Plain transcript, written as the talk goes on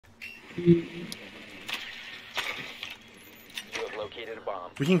You have located a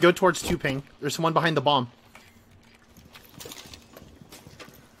bomb. We can go towards 2 ping. There's someone behind the bomb.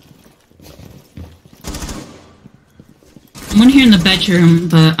 Someone here in the bedroom,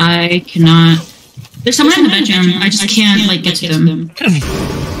 but I cannot. There's someone in the bedroom. I just can't like get to them.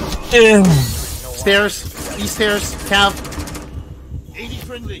 Stairs. East stairs. Cav. 80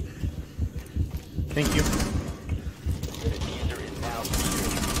 friendly. Thank you. The diffuser is now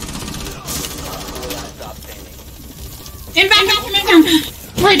secured. Stop standing. In bathroom.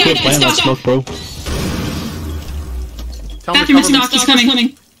 Right, stop. Smoke, bro. Tell me, Bathroom is cover me. knocked. He's coming.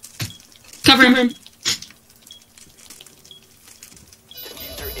 Cover him.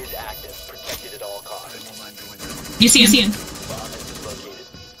 Diffuser is active. Protected at all costs. You see him. Bomb has been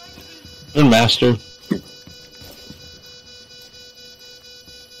located. Good master.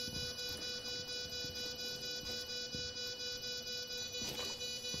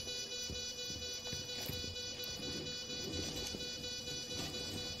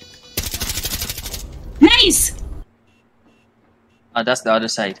 Nice. That's the other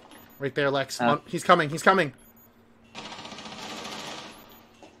side. Right there, Lex. He's coming. He's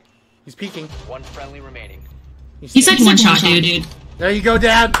peeking. One friendly remaining. He's like one shot, dude. There you go,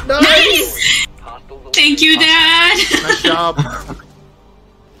 Dad. Nice. Hostiles Thank you, Dad. Nice job.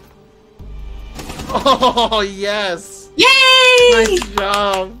 Oh, yes. Yay. Nice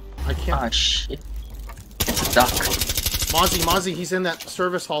job. I can't. Ah, shit. It's a duck. Mozzie, he's in that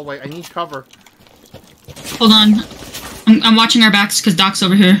service hallway. I need cover. Hold on. I'm watching our backs because Doc's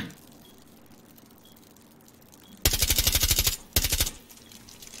over here.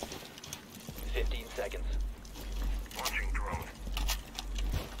 Seconds. Launching drone.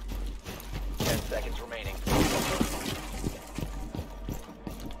 10 seconds remaining.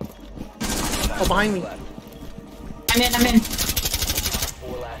 Oh, behind me. I'm in.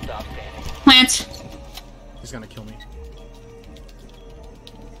 4 last stop standing. Plant. He's gonna kill me.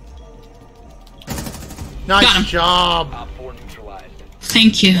 Nice job. Op 4 neutralized.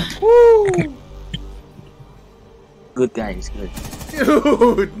 Thank you. Woo. Good guys, good.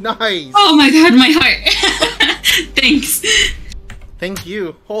 Dude, nice. Oh my god, my heart. Thanks. Thank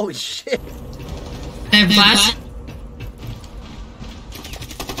you. Holy shit. I have flash.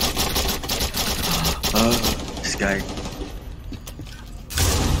 Oh, this guy.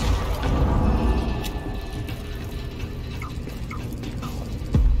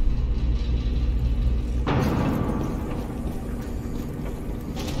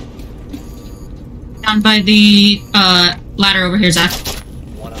 Down by the ladder over here, Zach.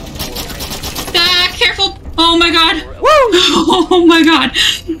 1 op 4. Zach, careful! Oh my god! Woo! Oh my god!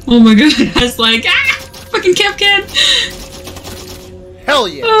 Oh my god! I was like, fucking Kevkin! Hell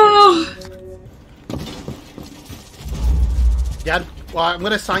yeah. Oh. Dad, well, I'm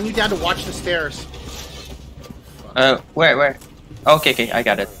gonna assign you, Dad, to watch the stairs. Where? Okay, I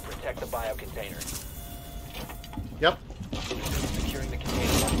got it. Protect the bio container. Yep. Securing the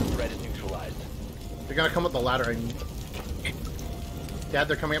container once the threat is neutralized. They're gonna come up the ladder, I mean. Dad,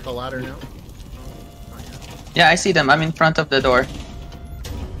 they're coming up the ladder now. Yeah, I see them. I'm in front of the door.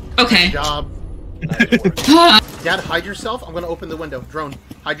 Okay. Good job. Nice work. Dad, hide yourself. I'm gonna open the window. Drone.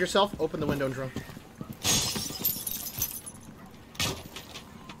 Hide yourself. Open the window, drone.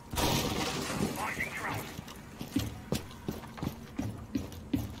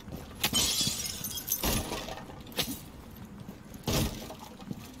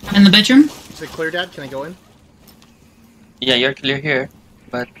 I'm in the bedroom. Is it clear, Dad? Can I go in? Yeah, you're clear here.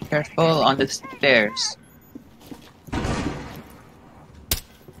 But be careful on the stairs.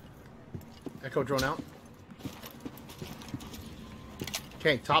 Echo drone out.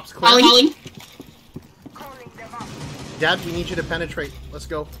 Okay, top's clear. Ollie. Dad, we need you to penetrate. Let's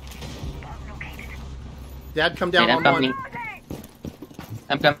go. Dad, come down Okay, on one.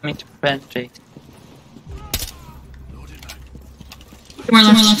 I'm coming to penetrate. More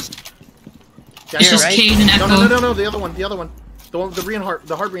left. Dad, It's just right? Cade and Echo. No, the other one. The one,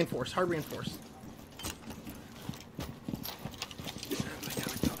 the hard reinforce.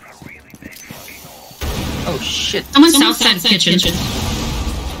 Oh shit. Someone's south side kitchen. Op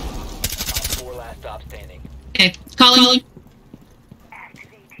 4 last stop standing. Okay, calling.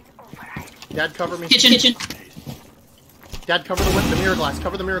 Dad, cover me. Kitchen. Dad, cover the mirror glass.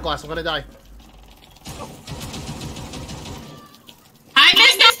 Cover the mirror glass. I'm gonna die. I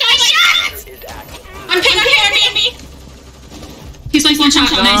missed this guy shot! Is active. I'm pinging me. He's like one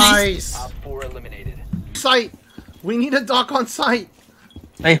shot. Nice. Op 4 eliminated. Site. We need a dock on site.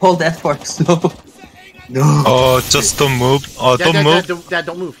 Hey, hold that for slow. No. Oh, just don't move. Oh, Dad, don't move. Dad,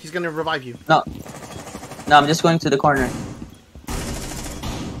 don't move. He's gonna revive you. No, I'm just going to the corner.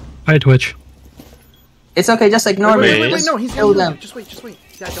 Hi, Twitch. It's okay, just ignore me. Wait, Just no, he's kill gonna them. Just wait.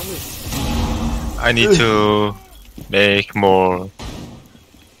 Yeah, don't move. I need to make more.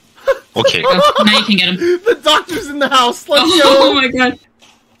 Okay. Oh, now you can get him. The doctor's in the house. Let's Oh go. my god.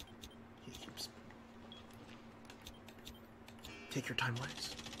 Take your time,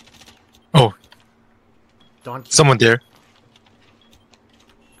 Lex. Oh, Don, someone there.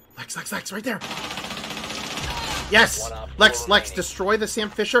 Lex, right there. Yes, Lex, destroy the Sam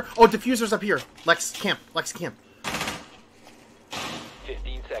Fisher. Oh, diffuser's up here. Lex, camp. 15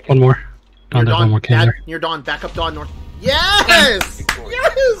 seconds. One more. Near Don't have one more can Dad, there. near Dawn. Back up, Dawn. North. Yes.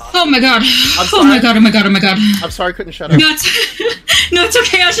 Yes. Oh my god. I'm Oh my god, oh my god, oh my god. I'm sorry, I couldn't shut up. No, it's, no, it's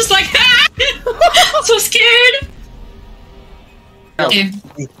okay. I was just like, ah! So scared. Okay.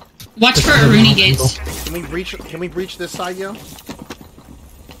 Watch for Aruni gates. Can we breach this side, yo?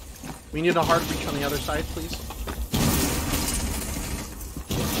 We need a hard breach on the other side, please.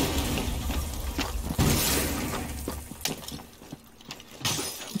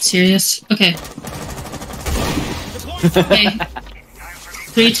 Serious? Okay. Okay.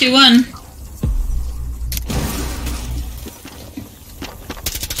 3, 2, 1.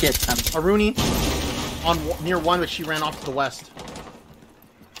 Shit, Aruni on near one, but she ran off to the west.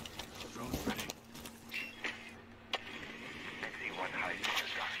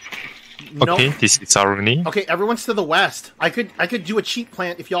 Okay, Nope. this is Aruni. Okay, everyone's to the west. I could do a cheat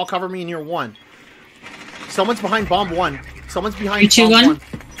plant if y'all cover me near one. Someone's behind bomb one. Someone's behind 3, 2, bomb 1. one.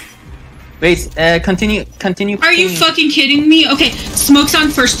 Wait, continue. Are you fucking kidding me? Okay, Smoke's on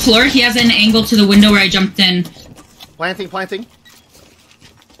first floor. He has an angle to the window where I jumped in. Planting.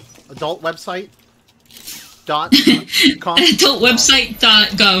 Adult website. .com.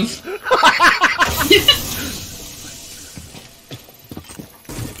 Adultwebsite.gov.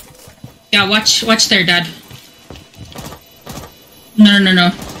 Yeah, watch there, Dad. No.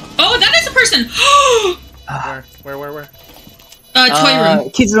 Oh, that is a person! Where? Toy room.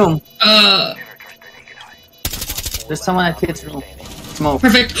 Kids room. There's someone at kids room. Smoke.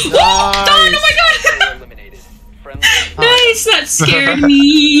 Perfect. Nice. Oh, Dawn, oh my god! Eliminated. Friendly. Nice, that scared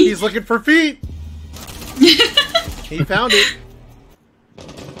me. He's looking for feet. He found it.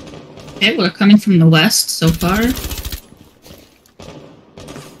 Okay, we're coming from the west so far.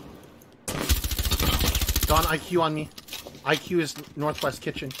 Dawn, IQ on me. IQ is northwest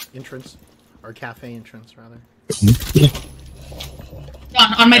kitchen entrance. Or cafe entrance, rather.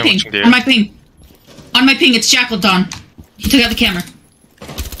 Dawn, on my I'm ping. watching there. On my ping. On my ping, it's Jackal, Dawn. He took out the camera.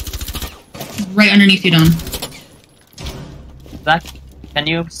 Right underneath you, Dawn. Zach, can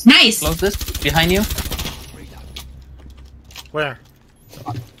you Nice! close this? Behind you? Where?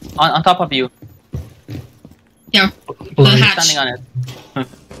 On top of you. Yeah, the Blade. hatch. Standing on it.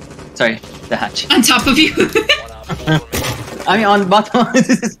 Sorry, the hatch. On top of you. I mean, on bottom. On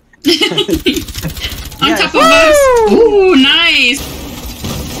top of us. Ooh, nice.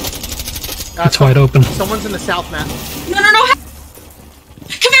 It's wide open. Someone's in the south, Matt. No.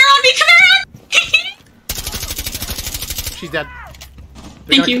 Come here on me, come here on me. She's dead.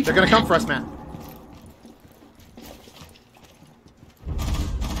 Thank you. They're gonna come for us, Matt.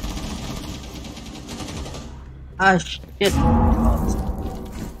 Ah, shit.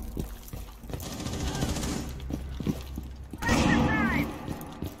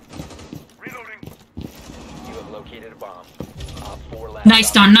 You have located a bomb. Op 4 last Nice,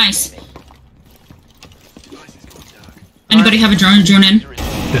 op Dawn, nice. remaining. Anybody have a drone in?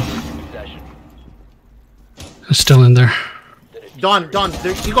 Possession. Who's still in there? Dawn,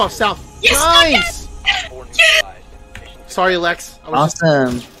 you go south. Yes, Nice! Four neutralized. Mission Sorry, Lex.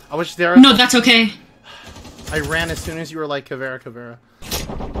 Awesome. I was there. No, that's okay. I ran as soon as you were like, Kavera.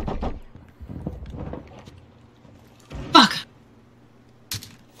 Fuck.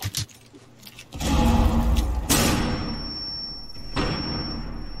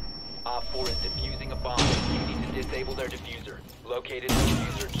 Op 4 is defusing a bomb. You need to disable their diffuser. Located the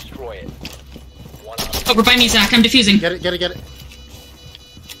diffuser, destroy it. One op Over by me, Zach. I'm defusing. Get it.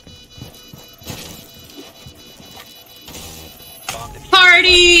 bomb defused.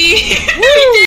 Party!